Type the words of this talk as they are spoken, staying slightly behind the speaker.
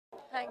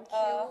Thank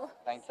you.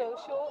 Thank you. So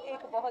show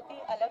एक बहुत ही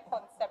अलग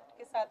कॉन्सेप्ट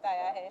के साथ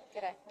आया है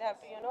जहाँ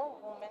पे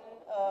वुमेन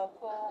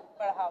को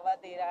बढ़ावा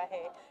दे रहा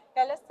है.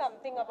 Tell us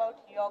something about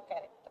your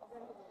character.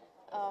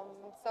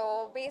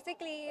 So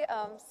basically,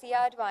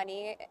 Sia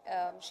Advani,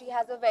 she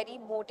has a very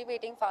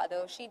motivating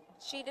father.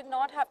 She did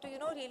not have to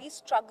really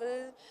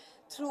struggle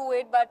through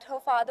it, but her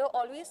father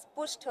always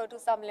pushed her to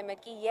some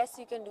limit. Ki, yes,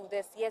 you can do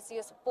this. Yes,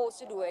 you're supposed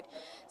to do it.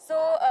 So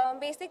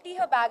basically,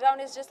 her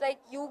background is just like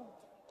you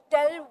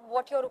tell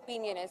what your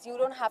opinion is. You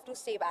don't have to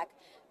stay back.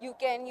 You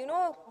can,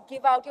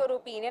 give out your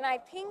opinion. I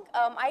think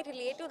I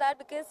relate to that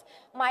because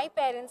my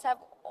parents have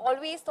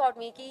always taught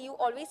me कि you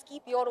always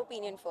keep your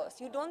opinion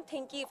first. You don't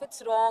think कि if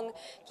it's wrong,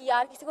 कि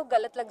यार किसी को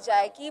गलत लग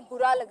जाए, कि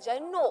बुरा लग जाए.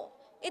 No.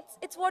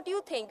 It's what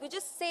you think. You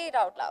just say it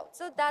out loud.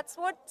 So that's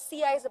what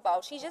Sia is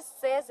about. She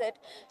just says it.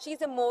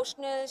 She's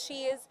emotional.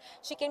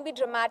 She can be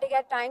dramatic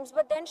at times,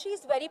 but then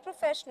she's very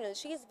professional.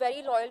 She is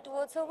very loyal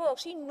towards her work.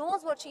 She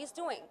knows what she's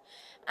doing,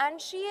 and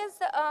she is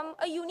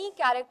a unique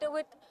character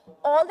with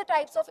all the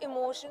types of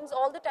emotions,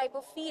 all the type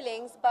of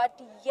feelings,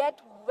 but yet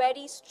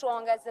very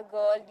strong as a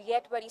girl,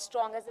 yet very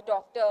strong as a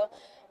doctor.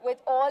 With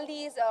all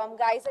these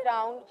guys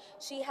around,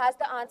 she has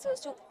the answers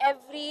to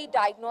every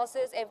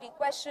diagnosis, every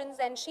questions,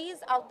 and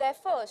she's out there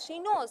first. She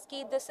knows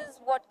that this is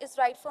what is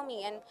right for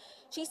me, and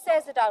she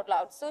says it out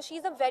loud. So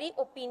she's a very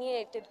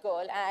opinionated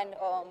girl and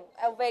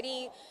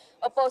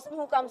a person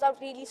who comes out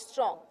really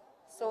strong.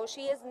 So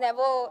she has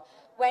never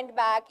went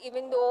back,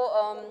 even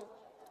though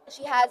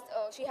she has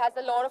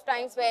a lot of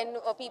times when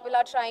people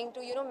are trying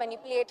to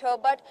manipulate her,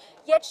 but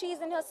yet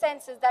she's in her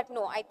senses that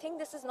no, I think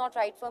this is not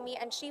right for me,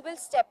 and she will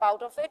step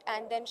out of it,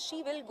 and then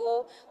she will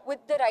go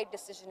with the right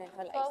decision in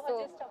her life.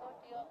 So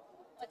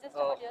just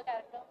about your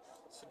character.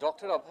 So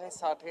Dr. Abhay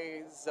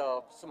Sathe is,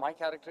 so my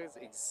character is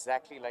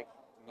exactly like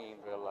me in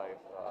real life.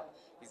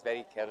 He's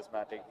very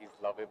charismatic,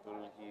 he's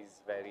lovable,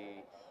 he's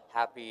very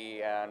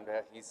happy, and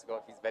he's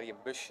very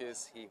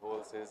ambitious. He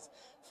holds his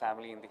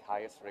family in the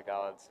highest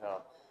regards.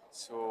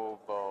 So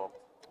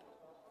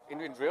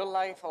in real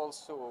life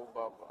also,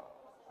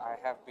 I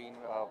have been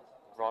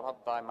brought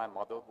up by my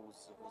mother,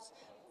 who's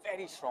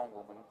very strong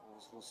woman,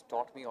 who's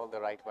taught me all the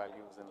right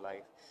values in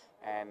life.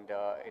 And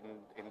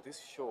in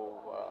this show,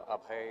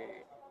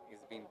 Abhay is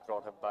being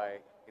brought up by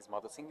his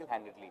mother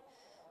single-handedly.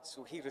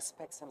 So he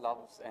respects and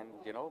loves, and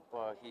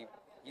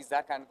he's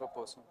that kind of a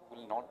person who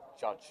will not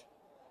judge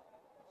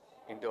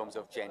in terms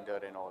of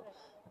gender and all.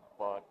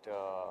 But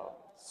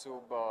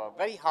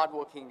very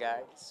hardworking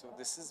guy. So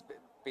this is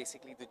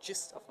basically the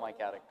gist of my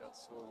character.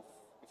 So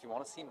if you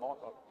want to see more,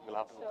 you'll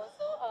have to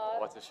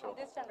watch the show. In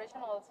this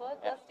generation also,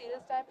 the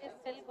stereotype is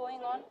still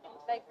going on,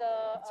 like the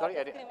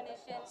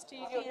discrimination,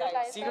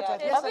 stereotypes.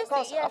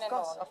 Yes,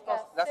 of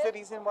course. That's the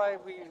reason why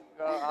we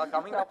are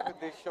coming up with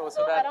this show.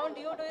 So that around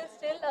you, do you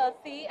still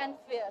see and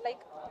fear, like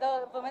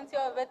the women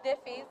you're with, they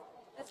face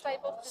this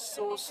type of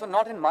discrimination? So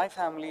not in my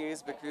family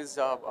is because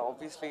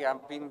obviously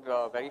I've been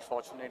very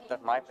fortunate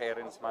that my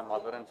parents, my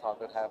mother and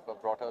father have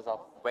brought us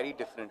up very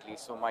differently.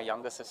 So my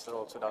younger sister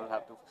also doesn't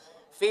have to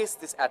face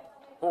this at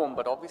home,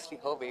 but obviously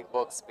her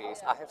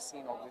workspace. I have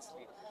seen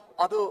obviously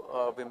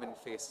other women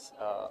face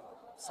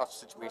such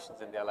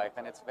situations in their life,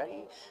 and it's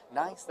very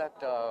nice that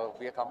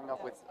we are coming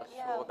up with a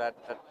show that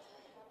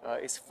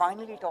is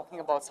finally talking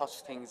about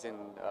such things and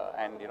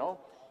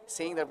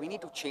saying that we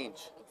need to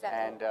change.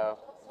 Exactly. And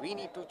we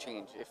need to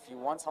change. If you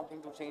want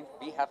something to change,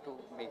 we have to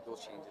make those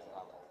changes in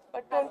our life.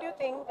 But don't you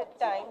think with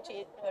time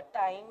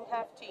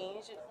have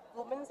changed,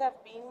 women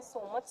have been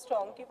so much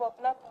strong कि वो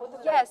अपना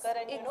खुद Yes,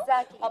 and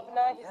exactly.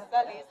 अपना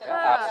हिस्सा ले सकते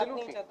हाँ. हैं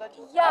अपनी Absolutely. जगह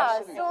जो Yeah,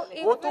 Absolutely. so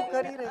it वो तो will,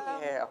 कर ही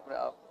रही है अपने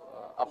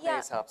Yeah.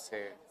 हिसाब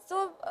से.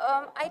 So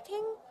I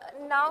think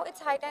now it's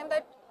high time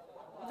that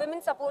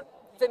women support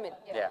women.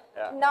 Yeah.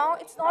 Now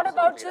it's not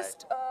about Absolutely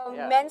just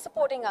Yeah. men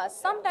supporting us.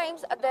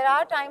 Sometimes there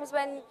are times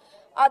when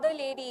other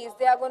ladies,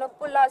 they are going to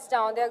pull us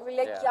down. They're going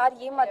to be like, Yeah.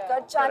 yaar, ye mat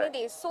kar, jaane Correct.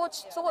 de,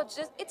 soch.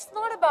 Just, it's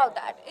not about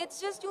that.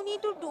 It's just you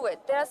need to do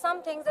it. There are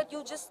some things that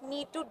you just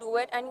need to do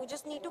it, and you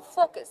just need to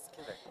focus.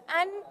 Correct.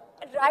 And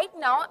right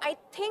now, I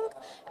think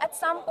at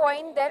some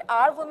point there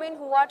are women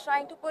who are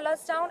trying to pull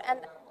us down,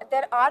 and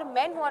there are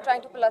men who are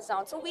trying to pull us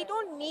down. So we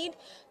don't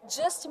need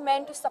just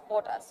men to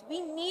support us.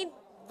 We need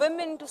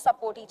women to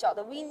support each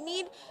other. We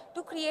need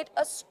to create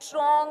a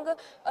strong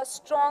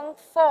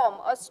form,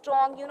 a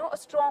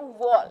strong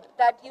wall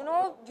that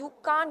you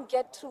can't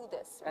get through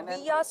this. And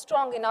we are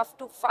strong enough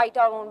to fight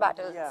our own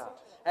battles. Yeah.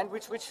 And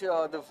which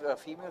the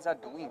females are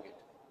doing it.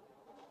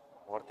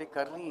 औरतें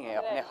कर रही हैं,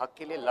 अपने हक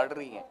के लिए लड़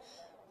रही हैं.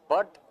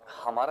 But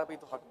हमारा भी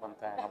तो हक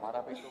बनता है.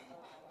 हमारा भी तो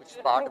कुछ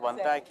पार्ट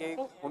बनता है कि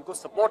उनको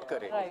सपोर्ट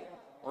करें,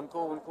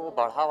 उनको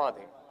बढ़ावा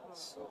दें.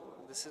 So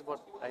this is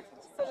what I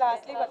think. So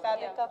lastly बता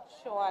दे कब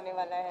शो आने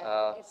वाला है?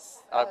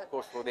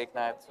 आपको शो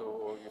देखना है तो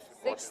you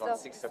should watch it on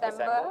 6th of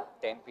December,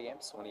 10 p.m.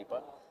 Sony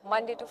पर.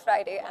 Monday to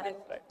Friday, and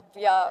Friday.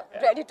 we are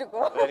ready to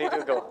go. Ready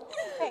to go.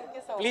 Thank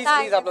you so much. Please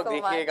Thank आप you लोग so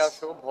देखिएगा much.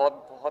 Show.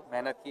 बहुत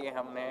मेहनत की है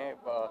हमने.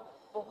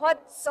 बहुत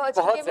सर्च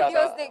बहुत के ज़्यादा,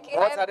 वीडियोस देखे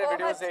बहुत हैं, सारे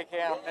वीडियोस देखे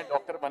हैं हमने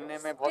डॉक्टर बनने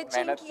में, बहुत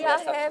स्टिचिंग मेहनत किया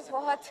सब है, चीज़।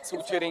 बहुत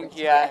सूचरिंग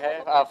किया है,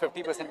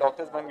 50%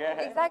 डॉक्टर्स बन गए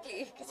हैं।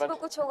 एग्जैक्टली किसी को But-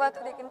 कुछ होगा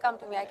तो they can come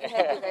to me, I can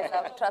help you guys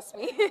out, trust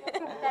me.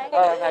 Thank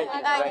you.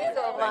 Thank you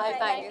so much,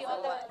 thank you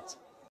so much.